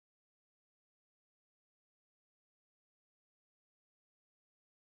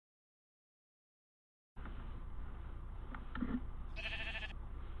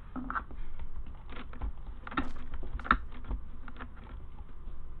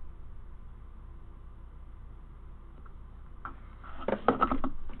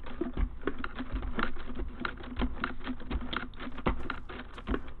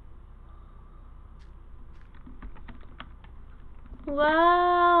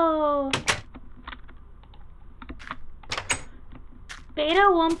Whoa. Beta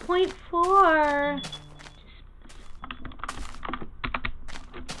 1.4.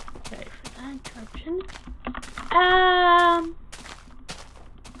 Sorry for that interruption.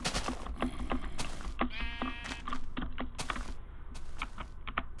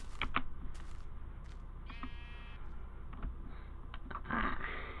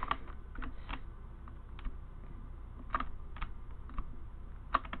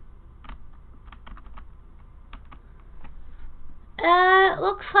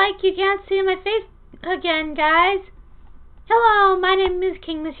 Looks like you can't see my face again, guys. Hello, my name is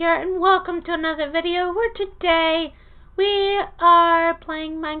King this year, and welcome to another video where today we are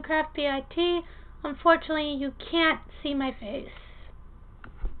playing Minecraft BIT. Unfortunately, you can't see my face.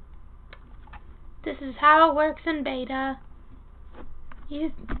 This is how it works in beta.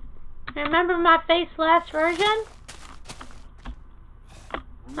 You remember my face last version?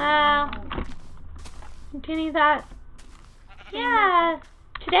 Continue that. Yeah,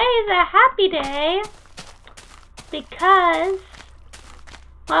 today is a happy day because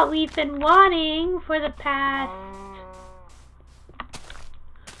what we've been wanting for the past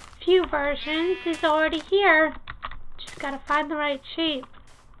few versions is already here. Just gotta find the right sheep.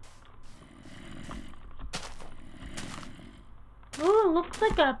 Ooh, looks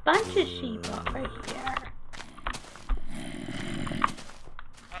like a bunch of sheep over here.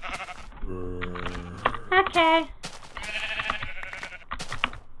 Okay.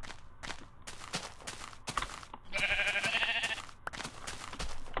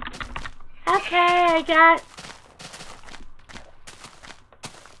 Okay, I got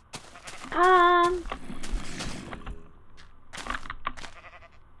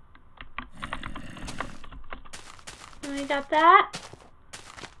we got that.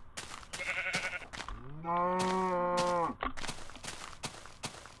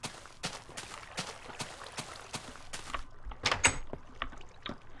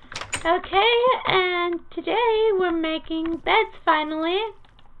 Okay, and today we're making beds finally.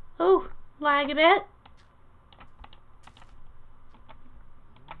 Oh, lag a bit.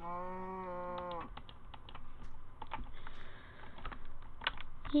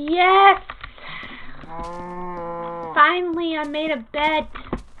 Yes! Finally, I made a bed.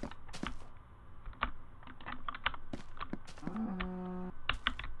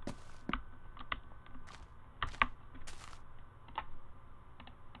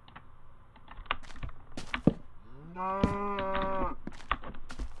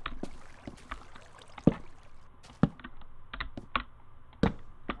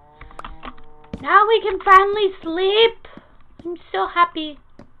 Now we can finally sleep. I'm so happy.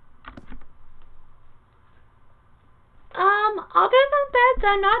 Other than beds,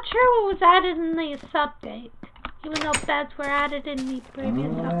 I'm not sure what was added in this update. Even though beds were added in the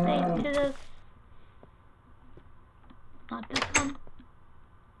previous update to this. Not this one.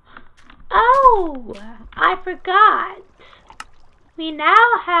 Oh! I forgot. We now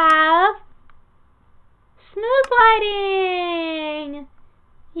have smooth lighting!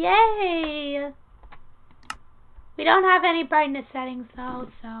 Yay! We don't have any brightness settings though,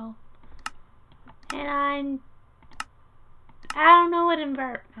 so. And I don't know what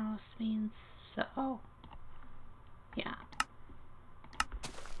invert mouse means, so yeah.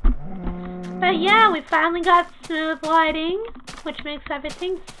 But yeah, we finally got smooth lighting, which makes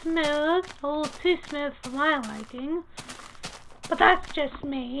everything smooth. A little too smooth for my liking, but that's just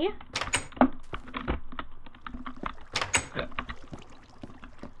me.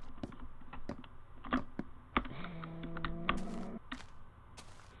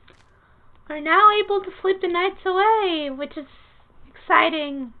 We're now able to sleep the nights away, which is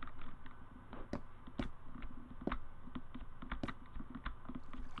exciting.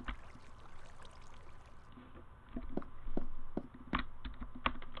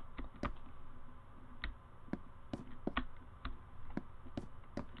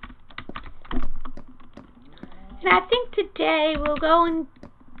 And I think today we'll go and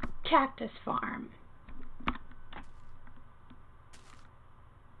cactus farm.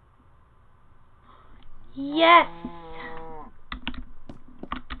 Yes!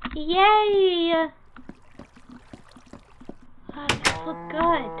 Yay! Oh, this looks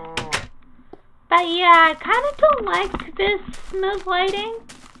good. But yeah, I kind of don't like this smooth lighting.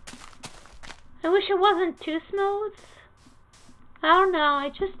 I wish it wasn't too smooth. I don't know, I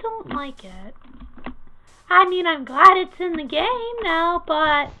just don't like it. I mean, I'm glad it's in the game now,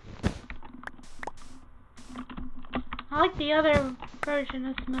 but I like the other version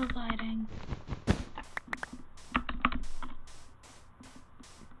of smooth lighting.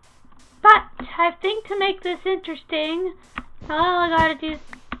 But I think to make this interesting, Well, I gotta do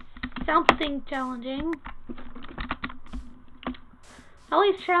something challenging. At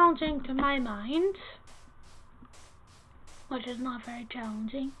least challenging to my mind. Which is not very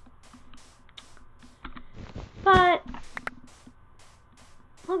challenging. But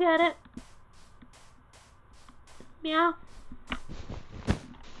we'll get it. Yeah.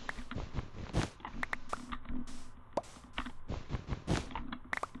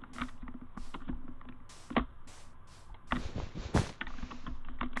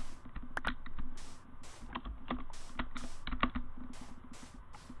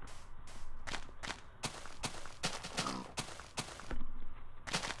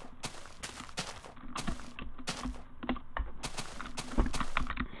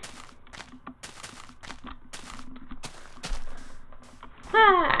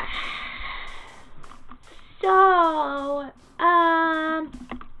 So,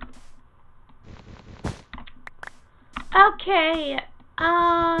 okay,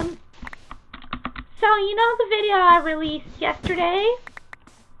 so you know the video I released yesterday?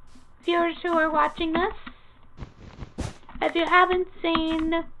 Viewers who are watching this, if you haven't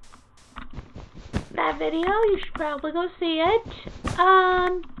seen that video, you should probably go see it.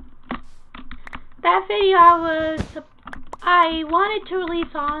 That video I wanted to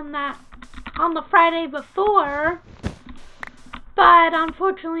release on the Friday before, but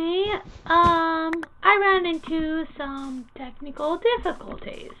unfortunately, I ran into some technical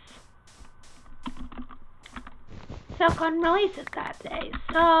difficulties, so I couldn't release it that day.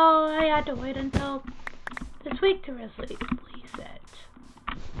 So I had to wait until this week to release it.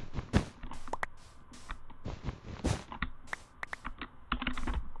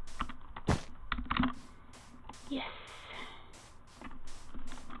 Yes.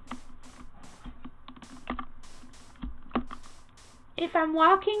 If I'm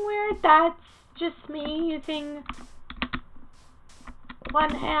walking weird, that's just me using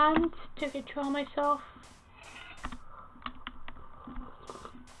one hand to control myself.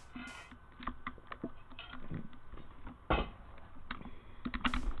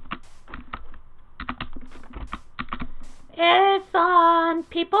 If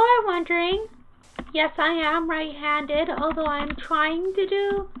people are wondering, yes, I am right-handed, although I'm trying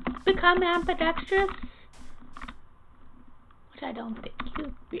to become ambidextrous, which I don't think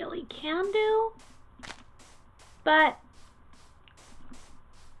you really can do. But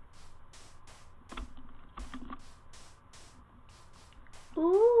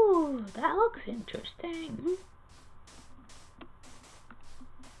ooh, that looks interesting.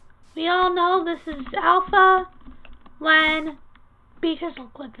 We all know this is alpha when beaches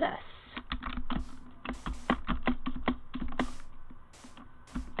look like this.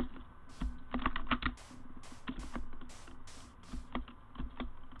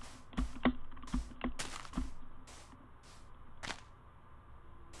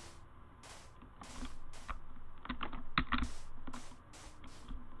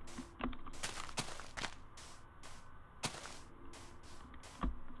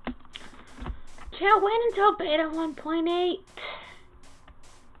 Can't wait until beta 1.8.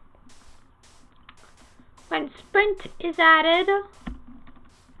 When sprint is added.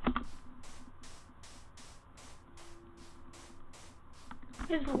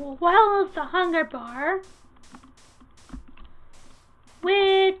 As well as the hunger bar.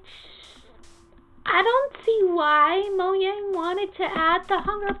 Which I don't see why Mojang wanted to add the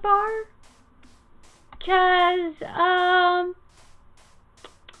hunger bar. Because there's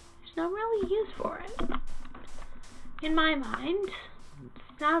no really use for it. In my mind,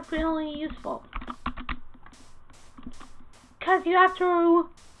 it's not really useful. Because you have to,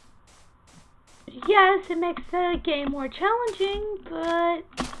 yes, it makes the game more challenging, but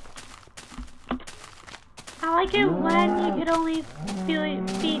I like it when you could only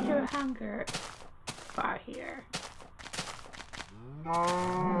feed your hunger bar here.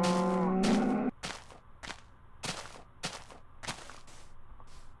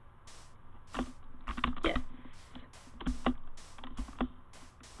 Yes.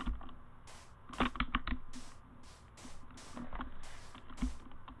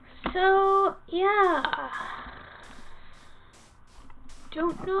 So, yeah.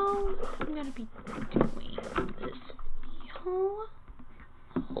 Don't know if I'm gonna be doing this video.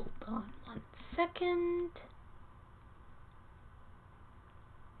 Hold on 1 second.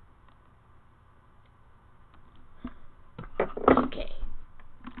 Okay.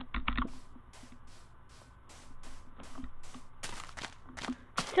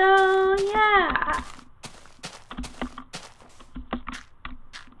 So, yeah.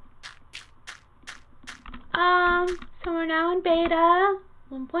 So we're now in beta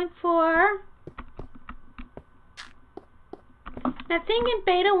 1.4. I think in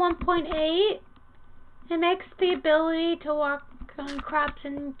beta 1.8, it makes the ability to walk on crops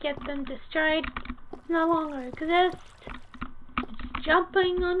and get them destroyed no longer exist. It's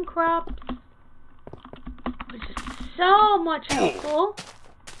jumping on crops, which is so much helpful.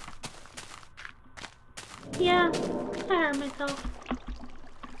 Yeah, I hurt myself.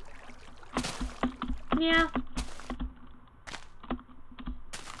 Yeah.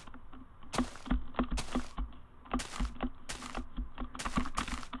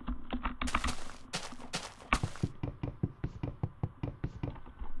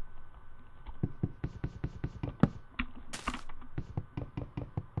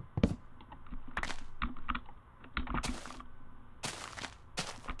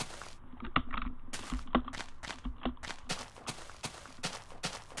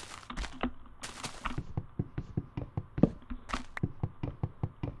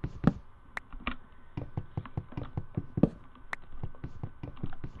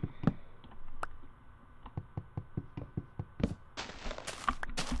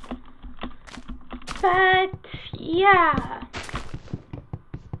 But, yeah.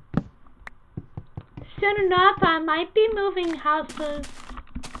 Soon enough, I might be moving houses.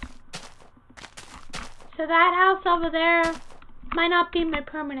 So that house over there might not be my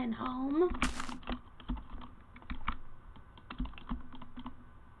permanent home.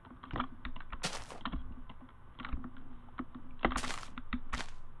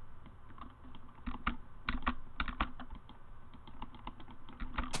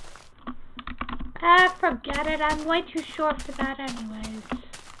 Ah, forget it. I'm way too short for that anyways.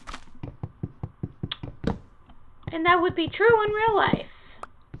 And that would be true in real life.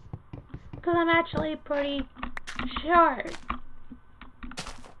 Because I'm actually pretty short.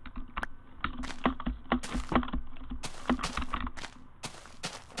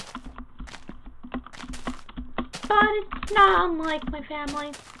 But it's not unlike my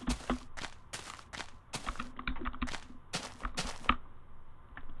family.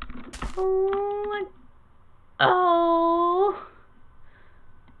 Oh,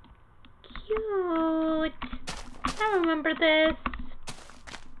 cute. I remember this.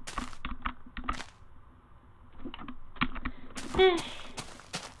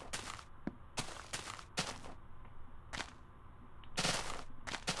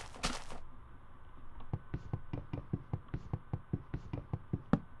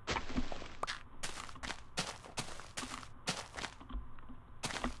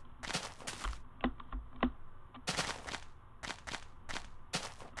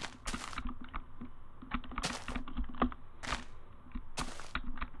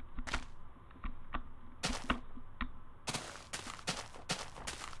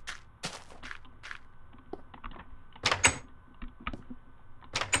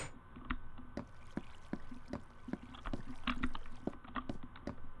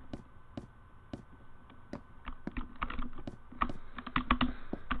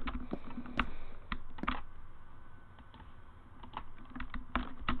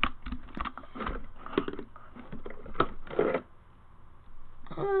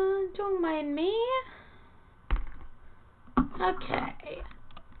 Don't mind me. Okay.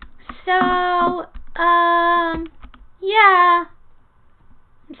 So, yeah.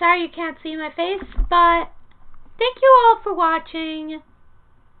 I'm sorry you can't see my face, but thank you all for watching.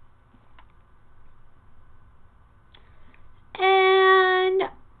 And,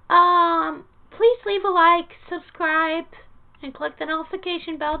 please leave a like, subscribe, and click the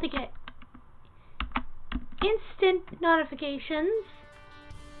notification bell to get instant notifications.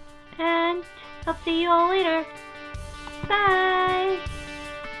 And I'll see you all later. Bye!